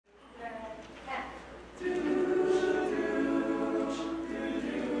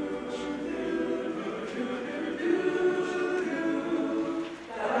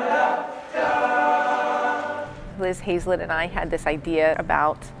was Hazlett and I had this idea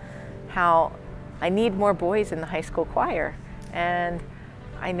about how I need more boys in the high school choir. And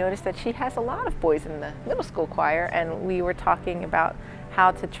I noticed that she has a lot of boys in the middle school choir, and we were talking about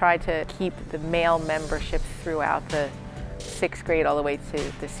how to try to keep the male membership throughout the 6th grade all the way to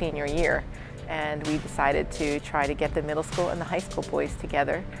the senior year. And we decided to try to get the middle school and the high school boys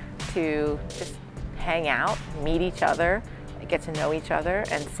together to just hang out, meet each other, get to know each other,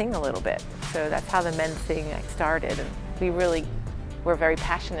 and sing a little bit. So that's how the Men Sing started, and we really were very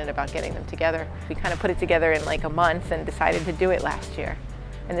passionate about getting them together. We kind of put it together in like a month and decided to do it last year.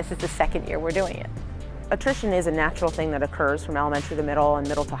 And this is the 2nd year we're doing it. Attrition is a natural thing that occurs from elementary to middle and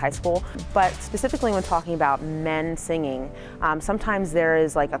middle to high school, but specifically when talking about men singing, sometimes there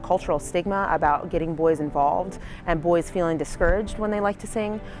is like a cultural stigma about getting boys involved and boys feeling discouraged when they like to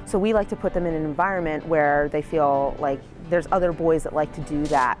sing. So we like to put them in an environment where they feel like there's other boys that like to do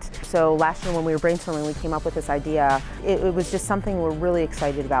that. So last year when we were brainstorming, we came up with this idea. It was just something we're really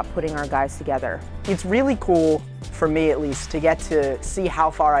excited about, putting our guys together. It's really cool, for me at least, to get to see how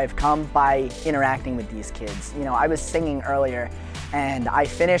far I've come by interacting with these kids. You know, I was singing earlier and I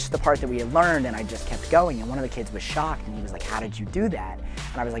finished the part that we had learned and I just kept going, and one of the kids was shocked and he was like, "How did you do that?"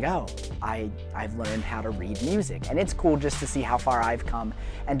 And I was like, "Oh, I've learned how to read music." And it's cool just to see how far I've come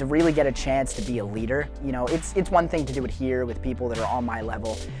and to really get a chance to be a leader. You know, it's one thing to do it here with people that are on my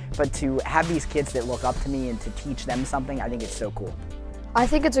level, but to have these kids that look up to me and to teach them something, I think it's so cool. I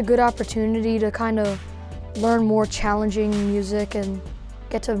think it's a good opportunity to kind of learn more challenging music and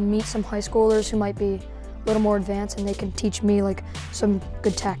get to meet some high schoolers who might be a little more advanced, and they can teach me like some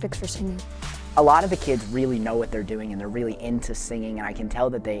good tactics for singing. A lot of the kids really know what they're doing and they're really into singing, and I can tell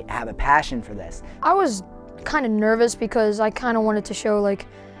that they have a passion for this. I was kind of nervous because I kind of wanted to show like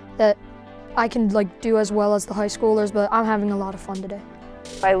that I can like do as well as the high schoolers, but I'm having a lot of fun today.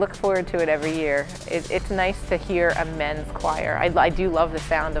 I look forward to it every year. It's nice to hear a men's choir. I do love the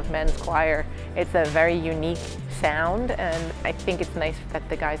sound of men's choir. It's a very unique sound, and I think it's nice that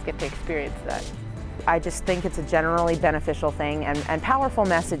the guys get to experience that. I just think it's a generally beneficial thing and powerful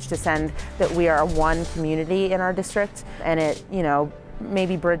message to send that we are one community in our district, and it, you know,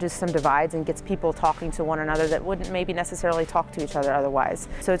 maybe bridges some divides and gets people talking to one another that wouldn't maybe necessarily talk to each other otherwise.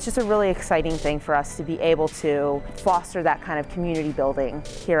 So it's just a really exciting thing for us to be able to foster that kind of community building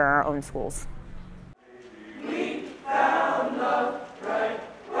here in our own schools. We found love.